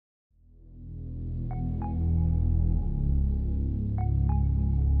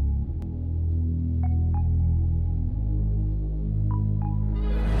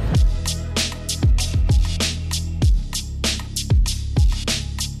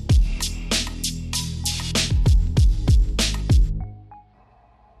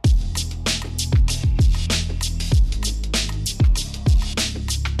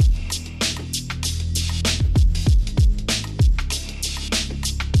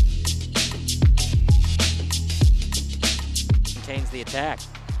maintains the attack.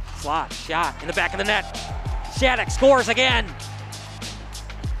 Slot, shot, in the back of the net. Shattuck scores again.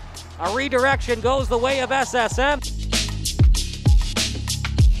 A redirection goes the way of SSM.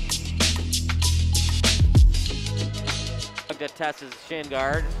 To test his shin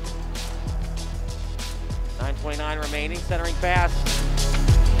guard. 9:29 remaining, centering pass.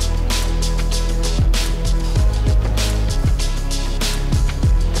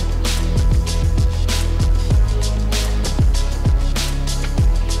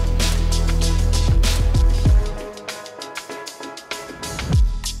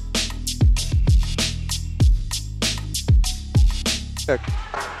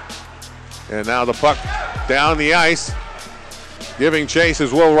 And now the puck down the ice. Giving chase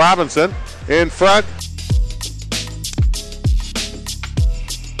is Will Robinson in front.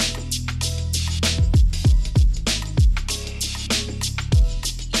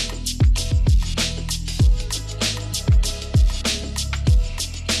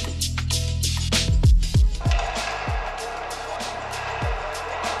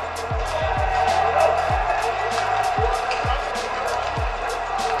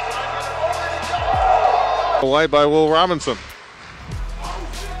 Away by Will Robinson.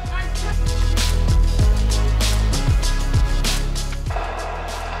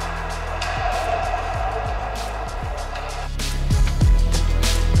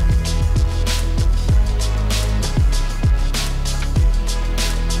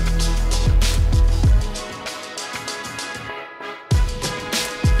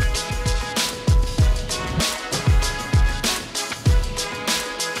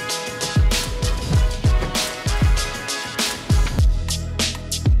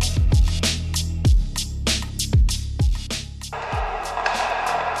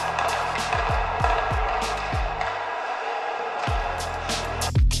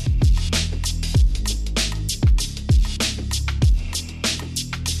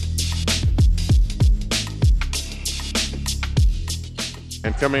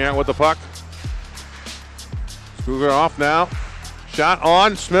 And coming out with the puck. Cougar off now. Shot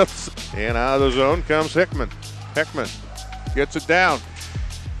on. Smith. And out of the zone comes Hickman. Hickman gets it down.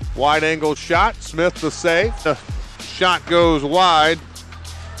 Wide angle shot. Smith the save. The shot goes wide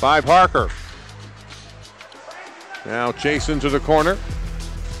by Parker. Now chase into the corner.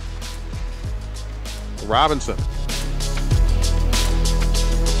 Robinson.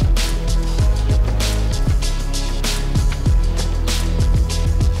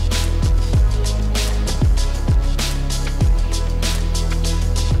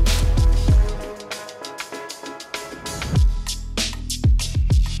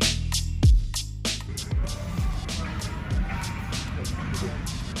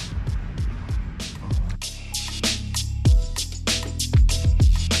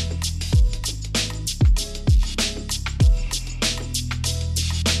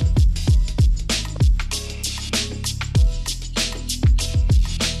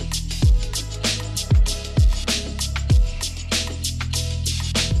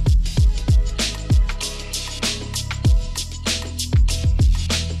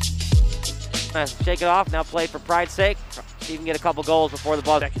 Shake it off, now played for pride's sake. See if he can get a couple goals before the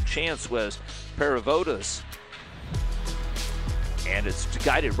ball. Second chance was Paravotas. And it's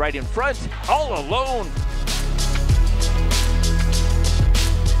guided right in front, all alone.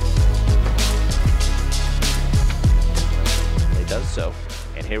 He does so.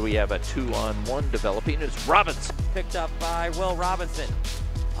 And here we have a 2-on-1 developing. It's Robinson. Picked up by Will Robinson.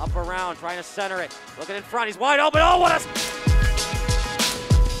 Up around, trying to center it. Looking in front, he's wide open. Oh, what a...